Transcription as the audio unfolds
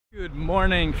Good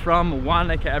morning from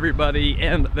Wanaka, everybody,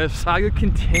 and the saga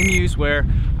continues where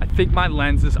I think my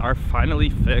lenses are finally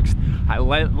fixed. I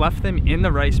left them in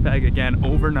the rice bag again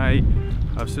overnight,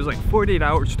 so it was like 48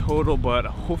 hours total, but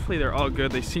hopefully they're all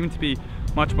good. They seem to be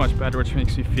much better, which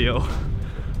makes me feel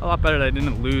a lot better that I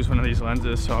didn't lose one of these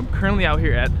lenses. So I'm currently out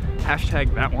here at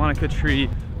 #that Wanaka tree.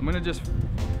 I'm gonna just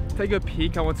take a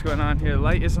peek on what's going on here. The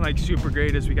light isn't like super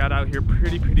great as we got out here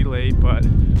pretty late, but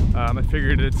I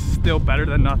figured it's still better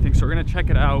than nothing. So we're gonna check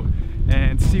it out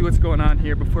and see what's going on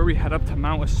here before we head up to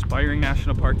Mount Aspiring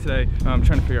National Park today. I'm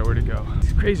trying to figure out where to go.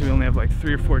 It's crazy, we only have like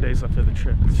 3 or 4 days left of the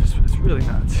trip. It's really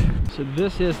nuts. So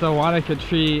this is the Wanaka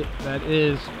tree that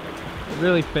is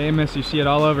really famous. You see it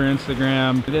all over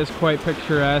Instagram. It is quite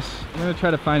picturesque. I'm gonna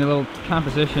try to find a little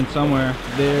composition somewhere.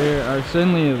 There are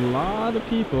certainly a lot of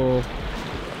people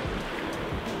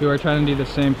who are trying to do the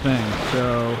same thing.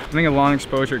 So I think a long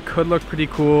exposure could look pretty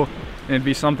cool, and it'd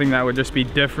be something that would just be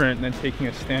different than taking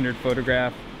a standard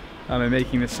photograph and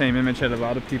making the same image that a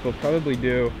lot of people probably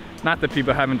do. Not that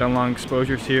people haven't done long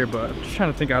exposures here, but I'm just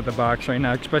trying to think out the box right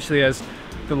now, especially as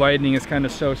the lighting is kind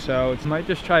of so-so. I might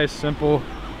just try a simple,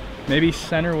 maybe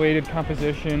center weighted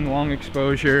composition, long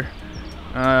exposure,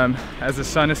 as the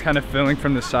sun is kind of filling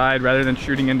from the side rather than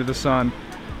shooting into the sun,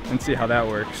 and see how that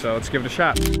works. So let's give it a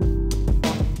shot.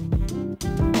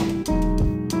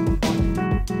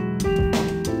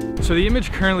 So the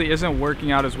image currently isn't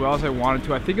working out as well as I wanted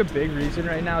to. I think a big reason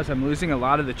right now is I'm losing a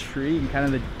lot of the tree and kind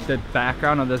of the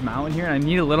background of this mountain here, and I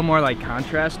need a little more like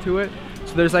contrast to it.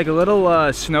 So there's like a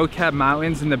little snow-capped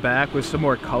mountains in the back with some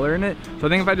more color in it. So I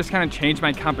think if I just kind of change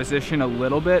my composition a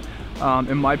little bit,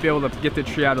 it might be able to get the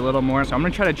tree out a little more. So I'm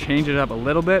gonna try to change it up a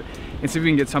little bit and see if we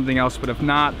can get something else. But if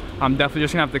not, I'm definitely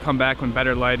just gonna have to come back when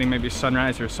better lighting, maybe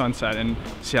sunrise or sunset, and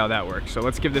see how that works. So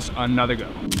let's give this another go.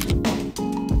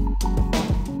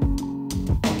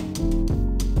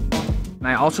 And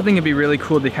I also think it'd be really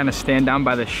cool to kind of stand down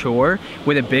by the shore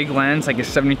with a big lens, like a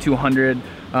 7200,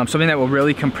 something that will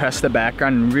really compress the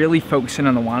background and really focus in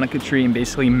on the Wanaka tree and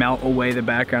basically melt away the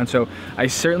background. So I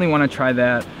certainly want to try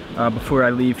that before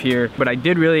I leave here. But I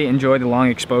did really enjoy the long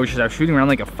exposures. I was shooting around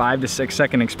like a 5 to 6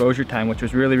 second exposure time, which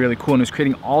was really cool, and it was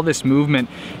creating all this movement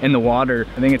in the water.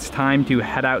 I think it's time to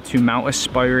head out to Mount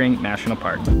Aspiring National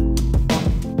Park.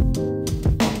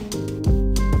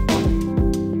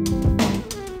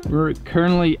 We're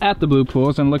currently at the Blue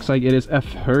Pools, and it looks like it is a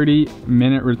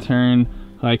 30-minute return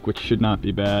hike, which should not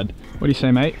be bad. What do you say,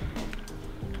 mate?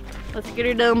 Let's get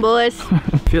her done, boys.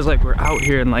 Feels like we're out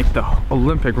here in like the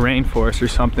Olympic rainforest or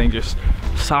something, just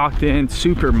socked in,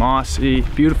 super mossy,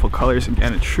 beautiful colors.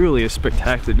 Again, it truly is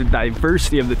spectacular. The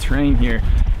diversity of the terrain here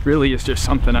really is just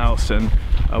something else, and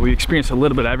we experienced a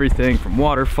little bit of everything from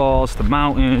waterfalls to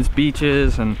mountains,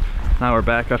 beaches, and now we're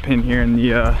back up in here in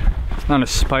the Mount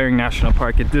Aspiring National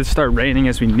Park. It did start raining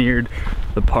as we neared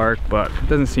the park, but it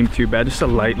doesn't seem too bad. Just a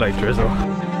light drizzle.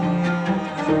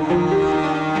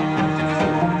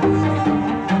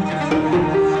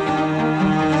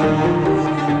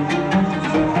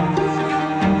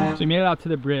 So we made it out to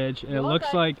the bridge, and it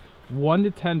looks like 1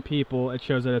 to 10 people, it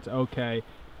shows that it's okay.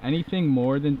 Anything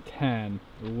more than 10,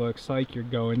 it looks like you're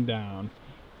going down.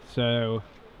 So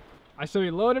I say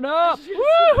we load it up.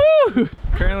 Woohoo!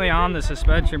 Currently on the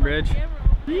suspension bridge.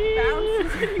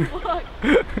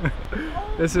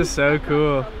 This is so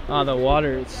cool. Oh, the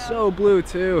water is so blue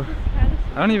too.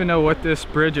 I don't even know what this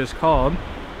bridge is called,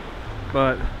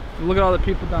 but look at all the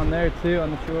people down there too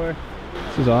on the shore.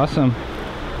 This is awesome.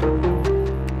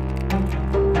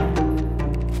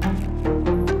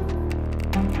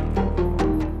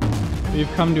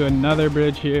 We've come to another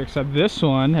bridge here, except this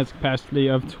one has a capacity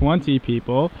of 20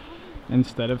 people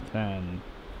instead of 10.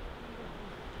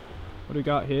 What do we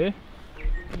got here?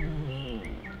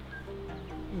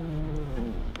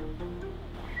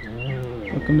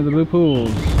 Welcome to the Blue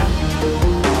Pools.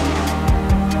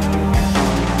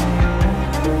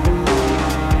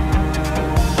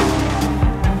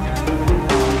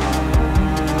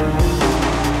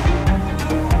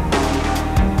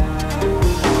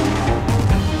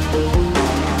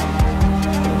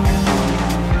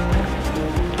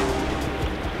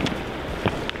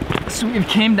 So we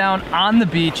came down on the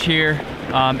beach here,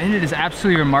 and it is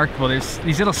absolutely remarkable. There's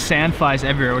these little sand flies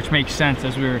everywhere, which makes sense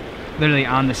as we were literally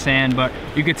on the sand, but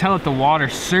you could tell that the water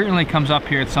certainly comes up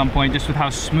here at some point just with how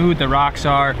smooth the rocks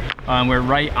are. We're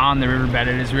right on the riverbed.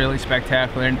 It is really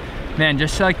spectacular, and man,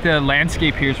 just like the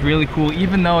landscape here is really cool,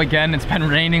 even though again it's been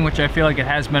raining, which I feel like it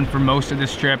has been for most of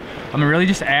this trip. It really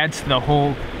just adds to the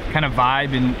whole kind of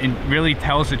vibe and really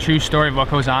tells the true story of what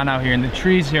goes on out here. And the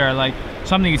trees here are like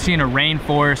something you see in a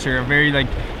rainforest or a very like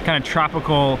kind of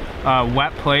tropical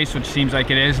wet place, which seems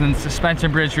like it is. And the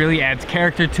suspension bridge really adds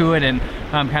character to it and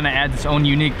kind of adds its own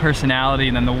unique personality.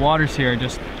 And then the waters here are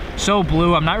just so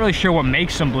blue. I'm not really sure what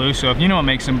makes them blue, so if you know what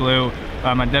makes them blue,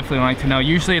 I'd definitely like to know.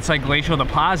 Usually it's like glacial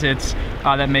deposits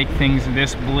that make things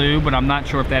this blue, but I'm not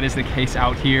sure if that is the case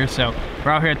out here. So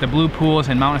we're out here at the Blue Pools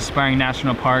in Mount Aspiring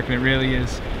National Park, and it really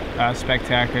is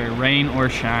spectacular, rain or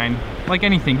shine, like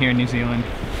anything here in New Zealand.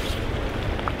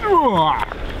 What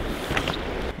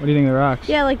do you think of the rocks?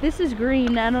 Yeah, like this is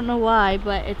green. I don't know why,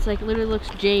 but it's like literally looks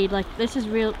jade. Like this is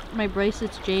real. My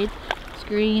bracelet's jade. It's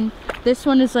green. This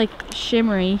one is like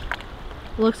shimmery.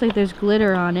 Looks like there's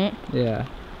glitter on it. Yeah.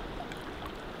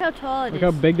 Look how tall it is. Look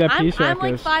how big that piece rock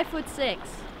I'm is. like 5'6".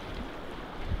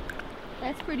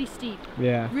 That's pretty steep.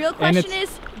 Yeah. Real question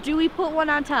is, do we put one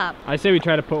on top? I say we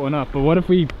try to put one up, but what if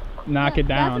we knock it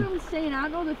down? That's what I'm saying. I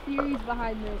don't know the theories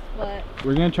behind this, but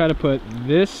we're gonna try to put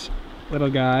this little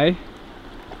guy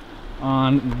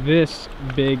on this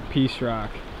big piece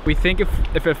rock. We think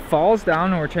if it falls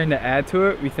down and we're trying to add to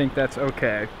it, we think that's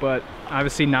okay. But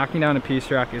obviously knocking down a piece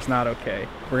rock is not okay.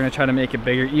 We're gonna try to make it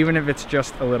bigger, even if it's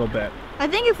just a little bit. I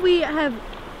think if we have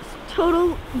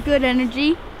total good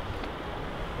energy,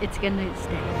 it's gonna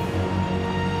stay.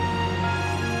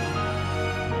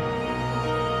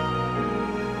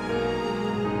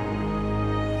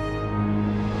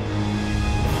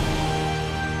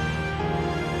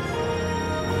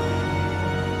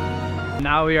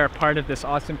 Now we are part of this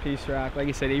awesome piece rock. Like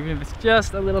I said, even if it's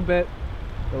just a little bit,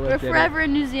 we're forever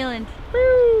in New Zealand.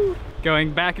 Woo!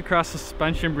 Going back across the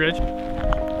suspension bridge.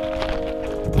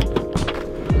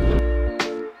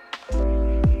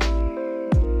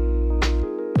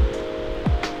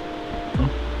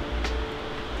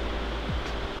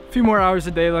 A few more hours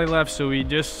of daylight left, so we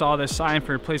just saw this sign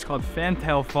for a place called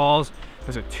Fantail Falls. It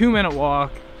was a 2-minute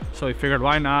walk, so we figured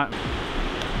why not.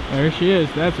 There she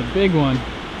is. That's a big one.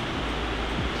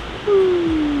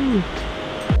 Woo.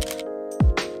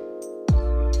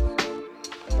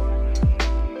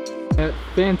 At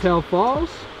Fantail Falls,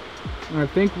 I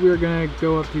think we're gonna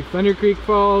go up to Thunder Creek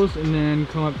Falls and then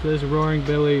come up to this Roaring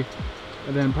Billy,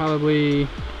 and then probably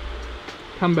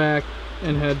come back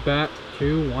and head back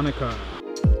to Wanaka.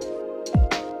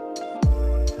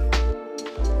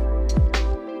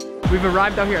 We've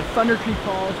arrived out here at Thunder Creek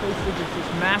Falls. Basically just this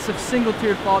massive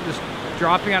single-tiered fall just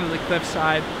dropping out of the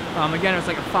cliffside. Again, it was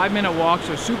like a 5-minute walk,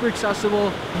 so super accessible,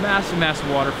 massive, massive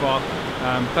waterfall.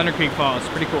 Thunder Creek Falls,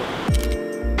 pretty cool.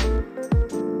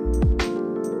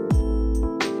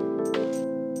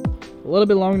 A little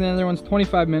bit longer than the other ones,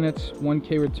 25 minutes,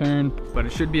 1K return, but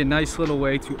it should be a nice little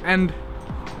way to end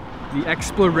the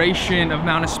exploration of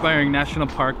Mount Aspiring National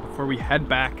Park before we head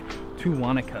back to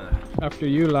Wanaka. After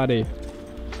you, laddie.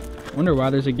 Wonder why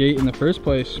there's a gate in the first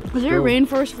place. Was there a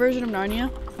rainforest version of Narnia?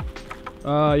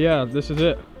 Yeah, this is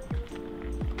it.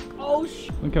 Oh,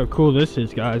 look how cool this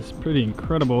is, guys. Pretty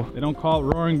incredible. They don't call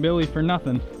it Roaring Billy for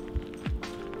nothing.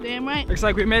 Damn right. Looks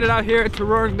like we made it out here to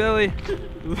Roaring Billy.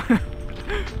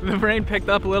 The rain picked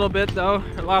up a little bit though,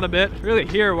 a lot of it. Really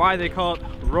hear why they call it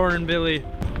Roaring Billy.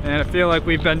 And I feel like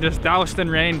we've been just doused in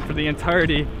rain for the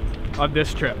entirety of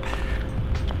this trip.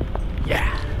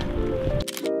 Yeah.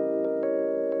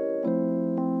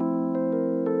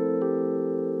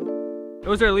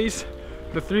 Those are at least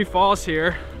the 3 falls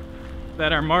here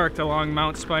that are marked along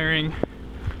Mount Aspiring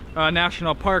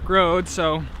National Park Road.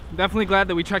 So definitely glad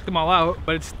that we checked them all out,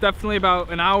 but it's definitely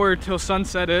about an hour till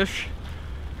sunset-ish.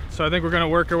 So I think we're gonna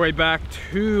work our way back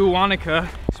to Wanaka,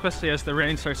 especially as the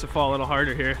rain starts to fall a little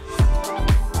harder here.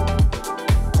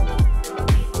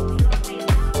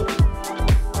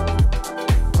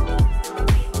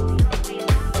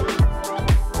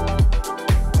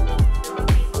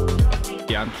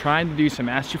 Yeah, I'm trying to do some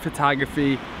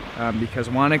astrophotography because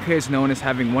Wanaka is known as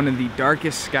having one of the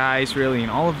darkest skies really in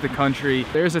all of the country.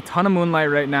 There's a ton of moonlight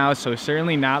right now, so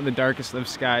certainly not the darkest of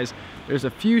skies. There's a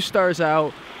few stars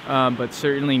out, but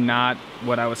certainly not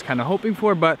what I was kind of hoping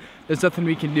for, but there's nothing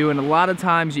we can do. And a lot of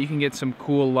times you can get some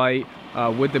cool light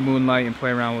with the moonlight and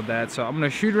play around with that. So I'm gonna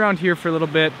shoot around here for a little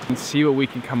bit and see what we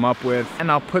can come up with.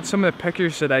 And I'll put some of the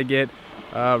pictures that I get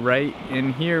right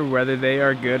in here, whether they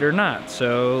are good or not.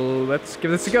 So let's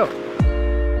give this a go.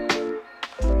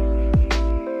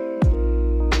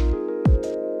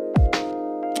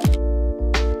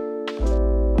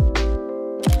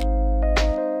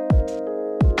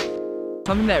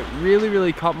 Something that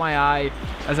really caught my eye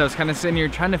as I was kind of sitting here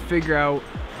trying to figure out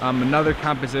Another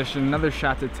composition, another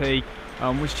shot to take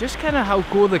was just kind of how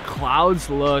cool the clouds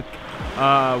look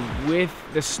with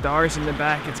the stars in the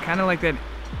back. It's kind of like that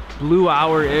blue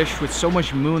hour-ish with so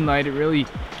much moonlight. It really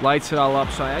lights it all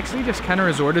up. So I actually just kind of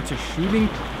resorted to shooting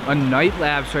a night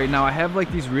lapse right now. I have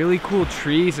like these really cool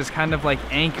trees as kind of like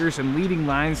anchors and leading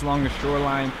lines along the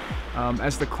shoreline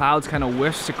as the clouds kind of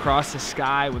whiffs across the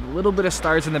sky with a little bit of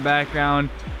stars in the background.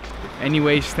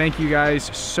 Anyways, thank you guys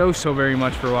so very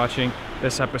much for watching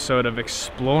this episode of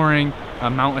exploring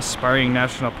Mount Aspiring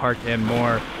National Park and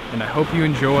more. And I hope you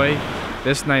enjoy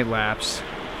this night lapse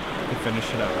to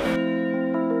finish it up.